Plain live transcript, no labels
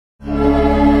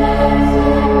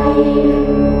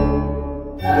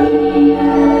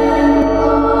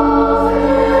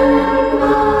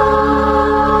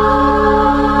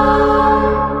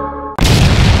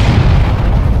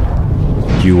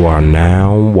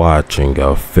watching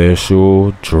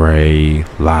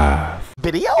OfficialDreLive.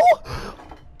 Video?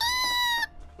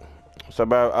 So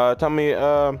about tell me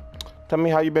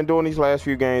how you been doing these last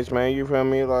few games, man. You feel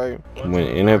me? Like when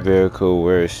in a vehicle,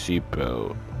 wear a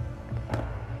seatbelt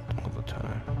all the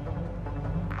time.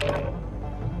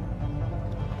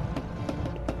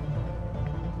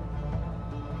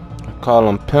 I call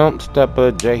him Pimp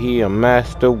Stepper Jayyy, a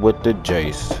master with the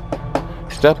Jace.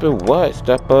 Stepper what?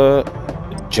 Stepper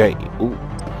J. Ooh.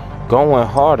 Going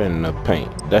hard in the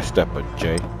paint. That's Stepper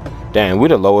J. Damn, we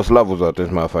the lowest levels of this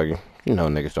motherfucker. You know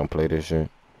niggas don't play this shit.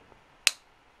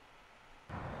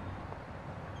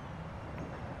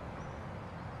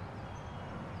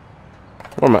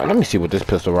 Let me see what this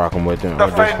pistol rocking with then. Or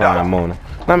this flying moaning.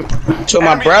 So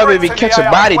my brother, if he catch a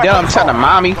body down, I'm telling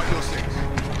mommy.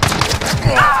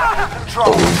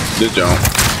 Oh, good job.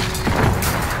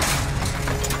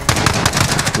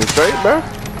 You straight, bro?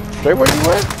 Straight where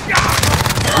you at?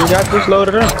 You got this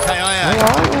loaded up.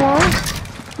 Alright.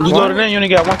 You loaded in, you only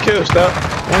got one kill, stop.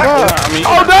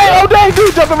 Oh dang,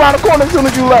 dude jumped around the corner as soon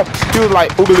as you left. He was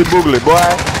like, oogly boogly, boy.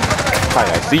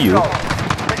 I see you.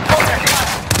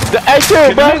 Hey,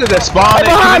 chill, bro. Niggas that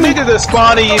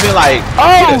spawn even like,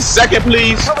 get a second,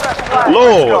 please?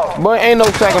 Lord. Boy, ain't no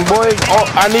second, boy. Oh,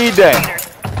 I need that.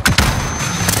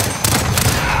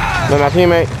 No, my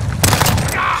teammate.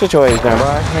 Sit your ass down,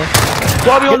 boy.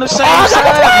 Y'all be on the same side,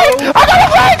 bro. I got a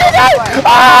flag,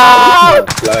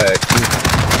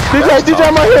 DJ! DJ,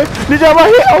 I'm right here. DJ, I'm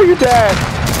right here. Oh, you dead.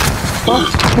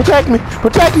 Protect me.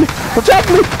 Protect me. Protect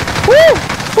me. Woo!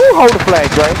 Woo! Hold the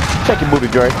flag, Dre. Check your booty,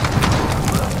 Dre.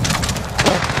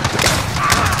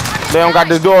 They don't got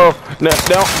this door. They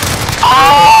don't.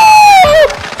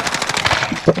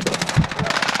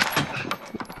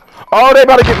 Oh, they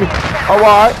about to get me. Oh,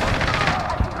 alright.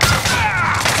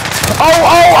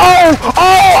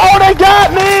 Oh, they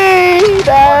got me.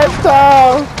 That's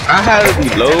tough. I had to be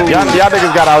low. Y'all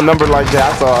niggas got outnumbered like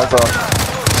that. I saw.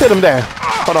 Sit him down.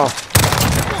 Hold on.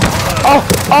 Oh,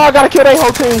 I gotta kill their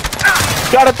whole team.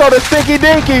 Gotta throw the stinky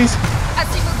dinkies.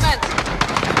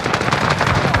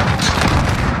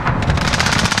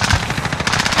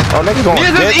 Oh, niggas on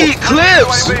dick. Eat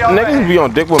clips. Niggas be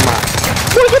on dick with my.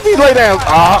 Look at these lay downs.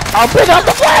 I'll pick up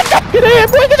the flag. Get in,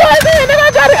 boy. Get your ass in. Nigga,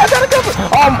 I got it.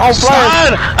 I'm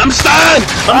flying. I'm stunned.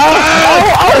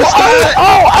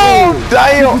 Oh,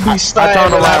 damn. You be stunned. I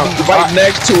turned around. Right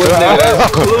next to it, nigga. That's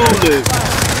clueless.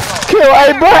 Kill,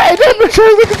 hey, bro. Hey, that bitch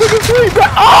is looking to the tree, bro.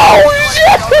 Oh,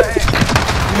 shit.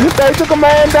 They took a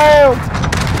man down.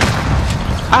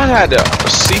 I had a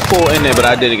C4 in there, but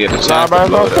I didn't get the chance. Nah, bro,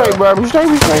 no straight, bro. We straight,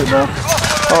 bro.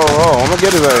 Oh, I'm gonna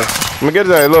get his ass. Look.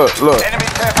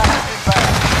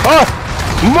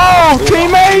 Move,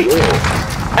 teammate!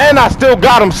 And I still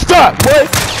got him stuck, boy.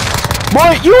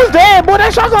 Boy, you was dead, boy.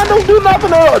 That shotgun don't do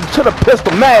nothing to the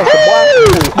pistol master,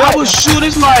 boy. I was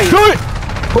shooting like. Do it.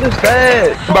 What is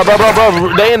that? Bro.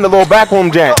 They in the little back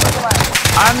room, Jack.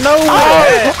 I know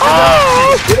that.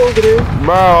 Get over there.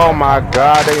 Bro, oh my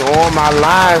God, they on my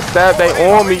line, Steph. They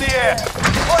on me.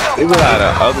 They were like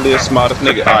the ugliest, smartest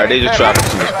nigga. Alright, they just trapping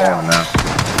to the spawn now.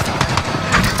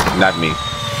 Not me.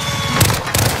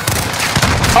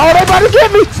 Oh, they about to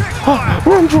get me.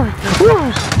 Run, Dre.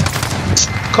 Run.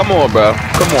 Come on, bro.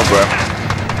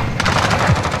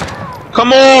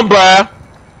 Come on, bro.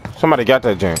 Somebody got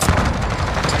that jam.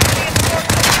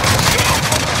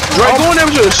 Dre, go in there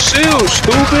with your shield,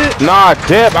 stupid. Nah,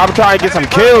 dip. I'm trying to get some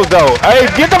kills, though. Hey,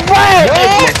 get the flag.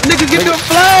 Nigga, get the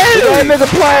flag. That nigga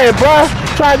playing, bro.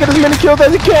 Try to get as many kills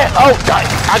as he can. Oh, God.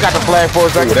 I got the flag for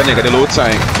a second. Ooh, that nigga, the little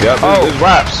tank. Yep, this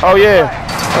raps. Oh, yeah.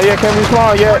 Can we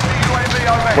spawn yet?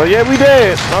 Well, yeah, we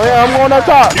did. Oh, yeah, I'm going up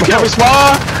top. You can't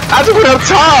respond? I just went up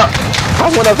top.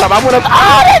 I went up.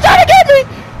 Ah, they trying to get me.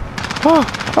 Oh,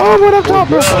 I went up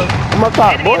top, bro. I'm up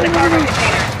top, boy.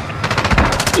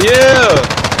 Yeah.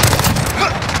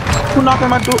 Who knocked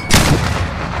on my door?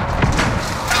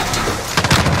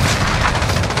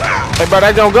 Hey, bro,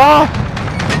 that don't go.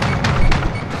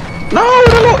 No,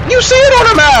 you see it on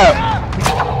the map.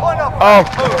 Oh,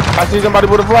 I see somebody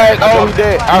with a flag. Oh, he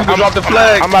dead. I'm drop the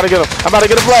flag. I'm about to get him. I'm about to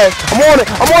get a flag. I'm on it.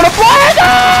 I'm on the flag.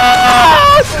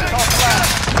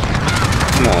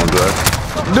 Come on, bro.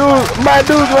 Dude, my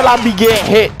dudes, will I be getting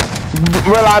hit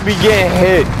with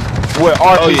RPGs?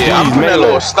 Oh yeah, I'm putting that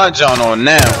little stunt John on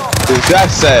now.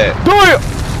 That's sad. Do it.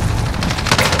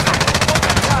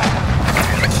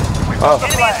 Oh,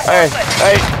 hey.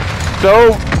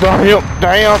 So, damn.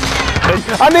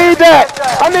 I need that.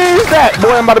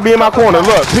 Boy, I'm about to be in my corner.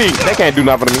 Look, Pete, they can't do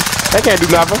nothing to me. They can't do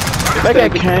nothing. They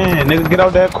can. Nigga, get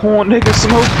out that corner. Nigga,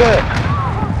 smoke that.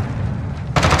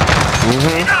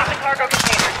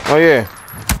 Oh, yeah.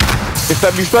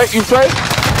 Step, you straight? You straight?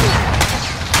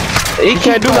 You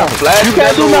can't do nothing. You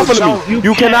can't do nothing to me.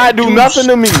 You cannot do nothing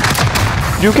to me.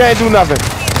 You can't do nothing.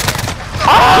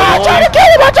 Ah! I tried to kill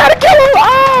him! I tried to kill him!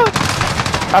 Ah!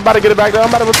 I'm about to get it back there. I'm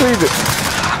about to retrieve it.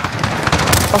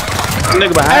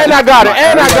 Nigga behind and I got it.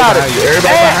 And I got it.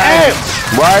 Everybody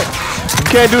right? You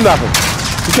can't do nothing.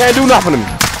 You can't do nothing to me.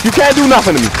 You can't do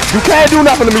nothing to me. You can't do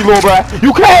nothing to me, little bro.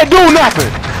 You can't do nothing.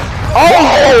 Oh!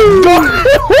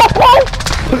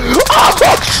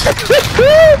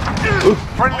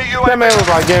 That man was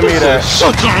like, give me that.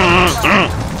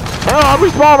 Oh, I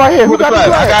respawn right here. Who got the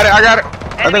flag? I got it.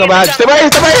 I think I'm behind you. Stay right here.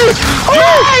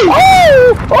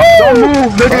 Don't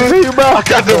move, nigga. I see you, bro. I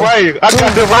got the right.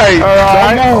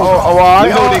 Alright. Alright.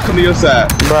 You know they come to your side.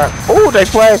 Oh, they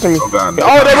flashing me. Oh,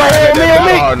 they right here on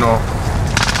me. Oh, no.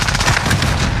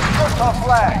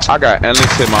 I got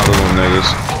endless hit my little niggas.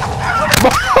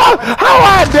 How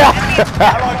I die?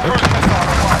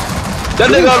 That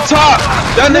nigga up top.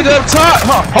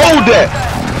 Hold that.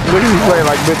 Look at you playing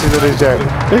like bitches in this jacket.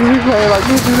 Look at you playing like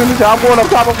bitches in this jacket. I'm going up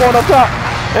top.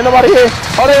 Ain't nobody here.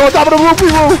 Oh, they on top of the roof.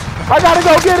 I gotta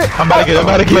go get it. I'm about to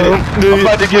get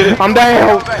it. I'm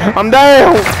down.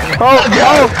 Oh,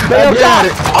 they up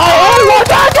top. Oh, one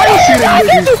time. Go.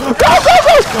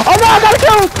 Oh, no, I gotta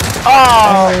kill him.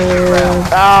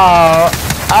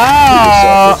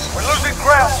 We're losing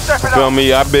ground. Step it up. Feel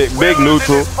me? I big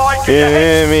neutral. You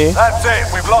hear me? That's it.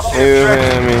 We've lost the You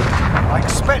hear me? I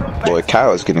expect. Boy,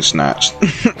 Kyle is getting snatched.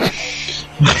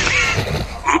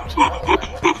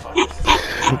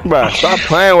 Bruh, stop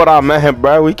playing with our man,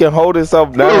 bruh. We can hold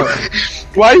himself down.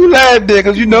 Why you laughing, there?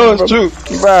 Cause you know it's true.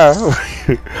 Bruh,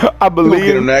 I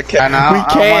believe we that cat.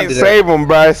 can't save him,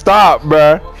 bruh. Stop,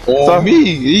 bruh. So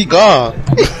me, he gone.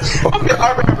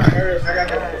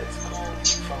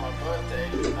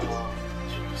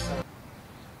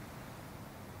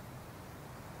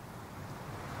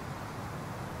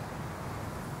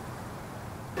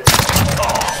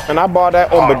 And I bought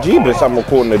that on Bank.Jayyy. I'm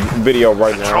recording the video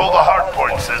right now. Control the hard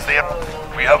point, says the.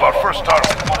 We have our first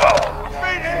target. Move out.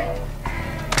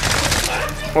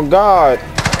 Oh God,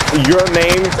 your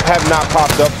names have not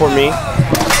popped up for me.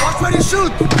 It's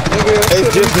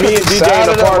just me and DJ in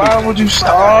the party. Why would you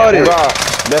start it? Oh God,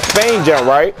 that's Spain jump,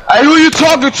 right? Hey, who you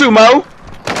talking to, Mo?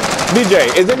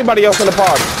 DJ, is anybody else in the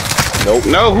party? Nope.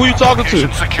 No, who you talking to?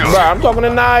 Bro, I'm talking to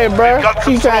Naya, bro.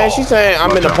 She's saying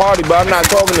I'm in the party, but I'm not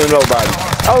talking to nobody.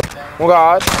 Oh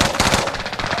God.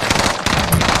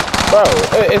 Bro,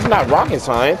 it's not rocket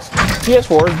science.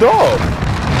 PS4 is dog.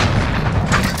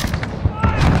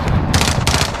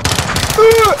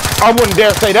 I wouldn't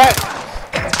dare say that.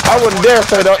 I wouldn't dare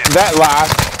say that lie.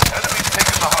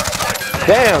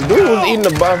 Damn, dude was eating a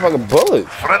motherfucking bullet.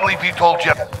 Friendly VTOL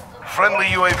jet. Friendly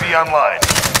UAV online.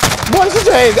 What's his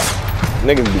name?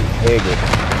 Niggas be haggard.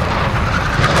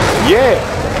 Yeah.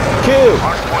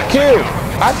 Kill.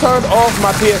 I turned off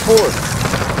my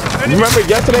PS4. Remember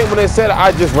yesterday when they said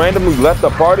I just randomly left the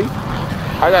party?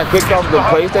 I got kicked off the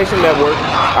PlayStation Network.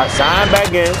 I signed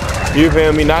back in. You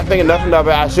feel me? Not thinking nothing of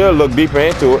it. I should look deeper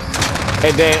into it.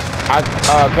 And then I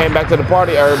came back to the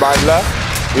party. Everybody left.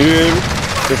 You feel me?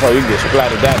 Just so you get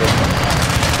splattered that in.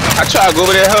 I try to go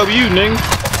over there and help you, nigga.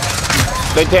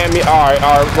 They tell me, all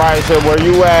right, so where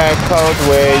you at, coach?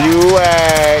 Where you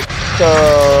at,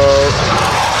 coach?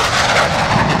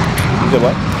 You said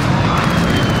what?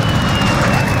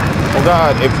 Oh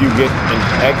God, if you get an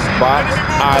Xbox,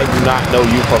 I do not know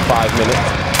you for 5 minutes.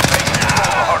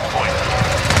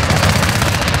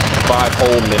 5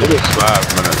 whole minutes.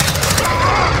 5 minutes.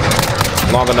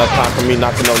 Long enough time for me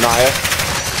not to know Naya.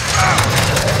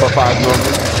 For 5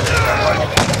 minutes.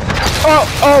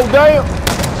 Oh, damn.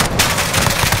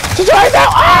 She's right now.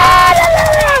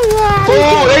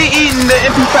 Oh, they eating the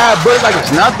MP5 bullets like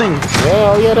it's nothing.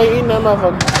 Yeah, they eating that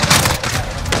motherfucker.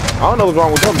 I don't know what's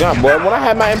wrong with them gun, boy. When I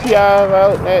had my MPI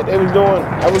out,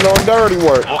 I was doing dirty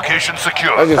work. Location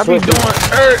secure. I be doing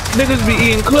niggas be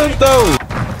eating clips though.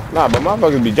 Nah, but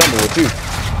motherfuckers be jumping with you.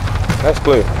 That's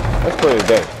clear. That's clear as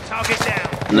day. Target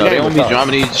down. No, they don't be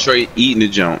jumping, they straight eating the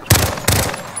jump.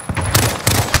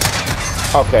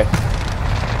 Okay.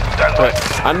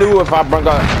 I knew if I bring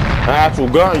an actual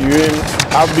gun, you hear me?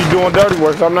 I would be doing dirty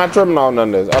work, so I'm not tripping on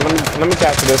none of this. Let me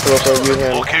capture this real quick, you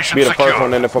hear me? Be the first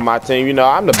one in there for my team. You know,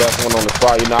 I'm the best one on the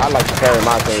spot. You know, I like to carry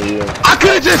my team, you hear me? I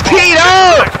could've just keyed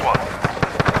up!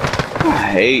 I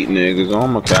hate niggas.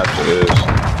 I'ma capture this.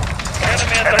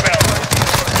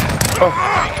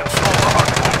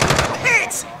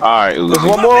 Alright, there's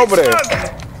one more over there.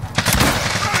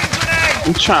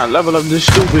 I'm trying to level up this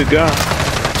stupid gun.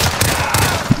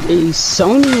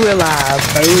 OfficialDreLive,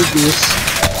 baby.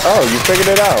 Oh, you figured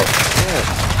it out. Yeah.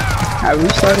 I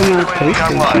restarted my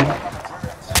PlayStation.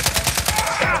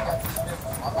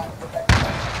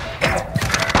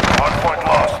 Hardpoint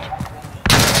lost.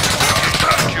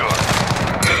 Secure.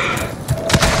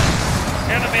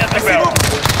 Enemy at the belt.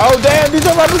 Oh damn, these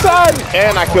are right beside me.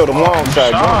 And I killed him long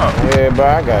shot, bro. Yeah, bro,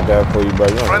 I got that for you, bro.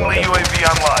 You don't Friendly know that. UAV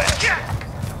online.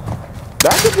 Did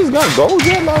I get this gun gold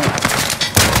yet, like?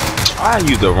 I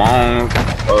used the wrong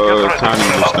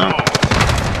timing just now.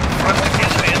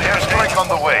 Friendly airstrike on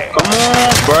the way. Come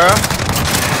on, bruh.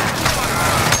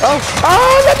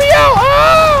 Oh, let me out!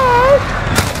 Oh!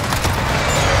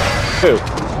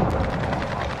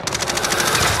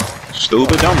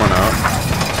 Stupid, don't run out.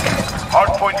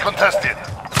 Hardpoint contested.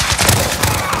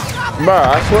 Bruh,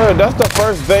 I swear that's the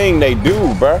first thing they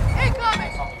do, bruh.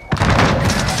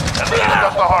 Enemy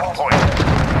got the hardpoint.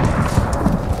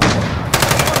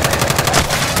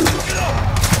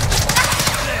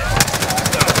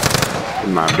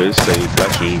 My bitch say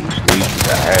that you need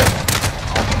to have.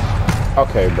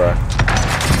 Okay, bruh.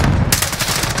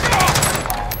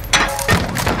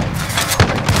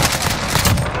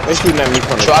 They shooting at me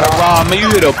from the Try to top. rob me, you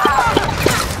hit a. I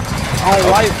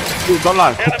don't like. Don't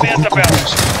like. Enemy at the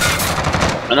belt.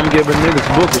 And I'm giving niggas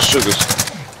book of sugars.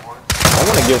 I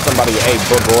want to give somebody a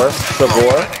bugor.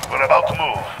 We're about to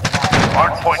move.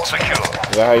 Hardpoint secure.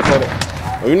 Is that how you said it?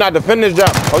 Oh, you're not defending this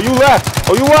jump. Oh, you left.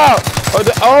 Oh, you out.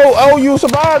 Oh, you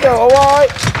survived though. Oh, alright.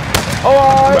 Oh,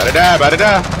 alright. About to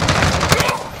die.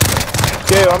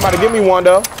 Yeah, I'm about to give me one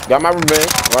though. Got my revenge,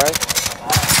 right?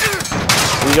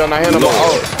 You don't not handle them.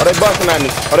 Oh, they busting at me.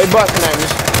 Oh, they busting at me.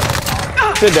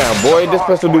 Sit down, boy. This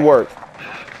pistol do work.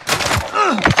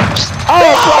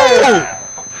 Oh,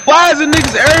 why is the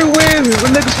niggas everywhere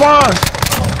when niggas spawn?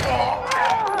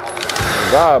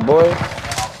 God, boy.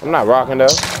 I'm not rocking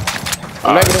though.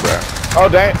 I'm negative. Right, oh,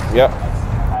 dang. Yep.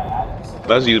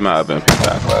 Let's use my MP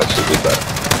back. That should be better.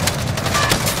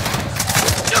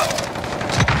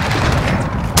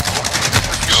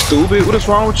 Stupid. What is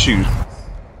wrong with you?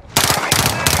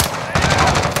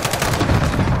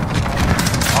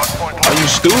 Are you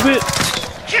stupid?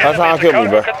 That's how I kill me,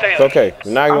 bro. It's okay.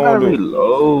 You're not gonna do it.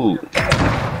 Reload.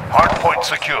 Hardpoint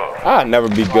secure. I'd never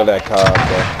be good at COD,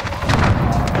 bro.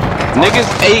 Niggas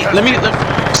ate. Let me.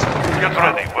 Get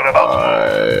ready. We're about to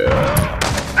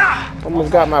move.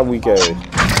 Almost got my weak ass. 10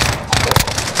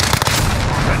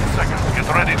 seconds. Get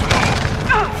ready to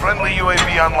move. Friendly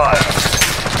UAV online.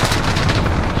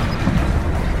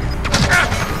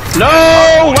 No!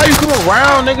 Why you come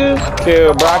around, nigga?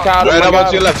 Kill, bro. I caught him. Right about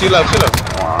to your left.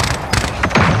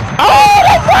 Oh,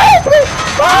 that's crazy!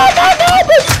 Oh,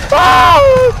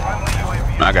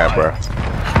 I got it, bro.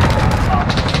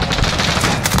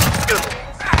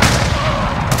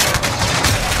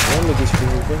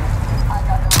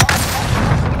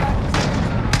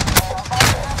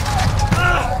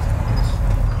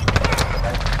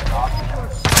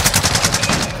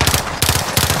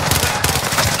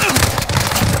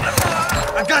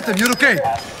 I got them. You're okay.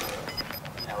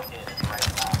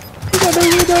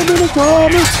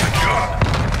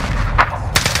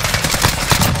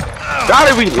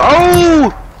 Gotta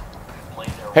reload!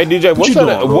 Hey DJ, what's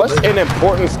an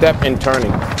important step in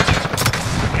turning?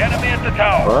 Enemy at the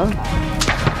tower. What?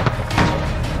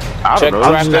 I Check don't know.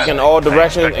 traffic in all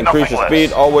directions, increase your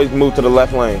speed, always move to the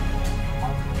left lane.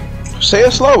 Say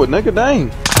it slower, nigga,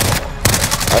 dang.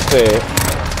 I said,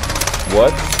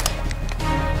 what?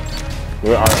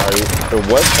 Where are you?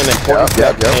 What's an important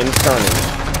step in turning?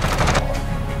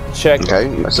 Check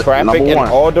traffic in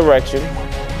all directions,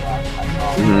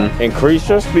 increase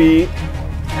your speed,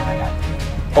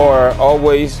 or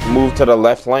always move to the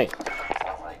left lane.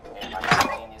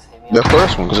 The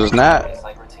first one, because it's not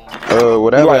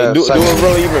whatever. Like, do it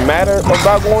really even matter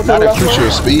about going to the left lane? Increase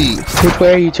your speed. Which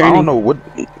way are you turning? I don't know what.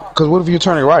 Because what if you're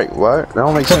turning right? What? That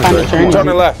don't make sense. Right?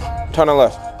 Turning left. Turning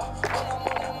left.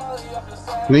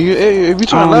 If you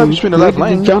turn left, you spin the left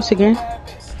lane. Jumps again?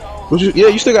 Yeah,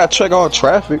 you still gotta check all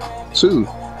traffic too.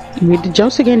 You need the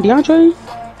jumps again, DeAndre?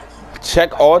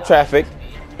 Check all traffic,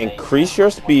 increase your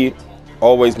speed,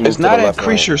 always move to the left lane. It's not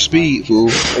increase your speed, fool.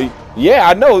 Yeah,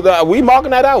 I know. We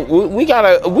marking that out. We got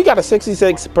a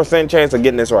 66% chance of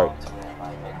getting this right.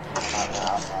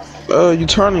 You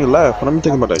turning left. Let me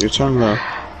think about that. You're turning left.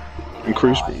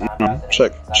 Increase.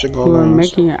 Check all We're lanes.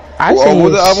 making it. I say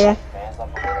What's the other one?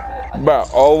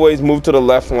 But always move to the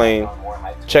left lane.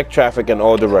 Check traffic in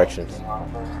all directions.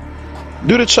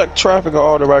 Do the check traffic in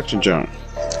all directions, John.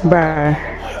 Bruh.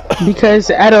 Because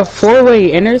at a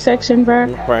four-way intersection,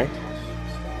 bruh, Right.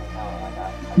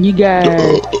 you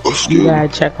gotta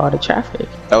check all the traffic.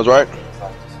 That was right.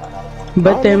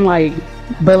 But then,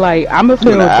 I'ma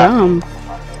feel dumb.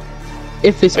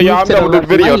 if it's Hey, y'all, moved I'm to done the with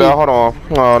this video, right. though.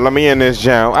 Hold on. Let me end this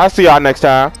jam. I'll see y'all next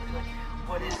time.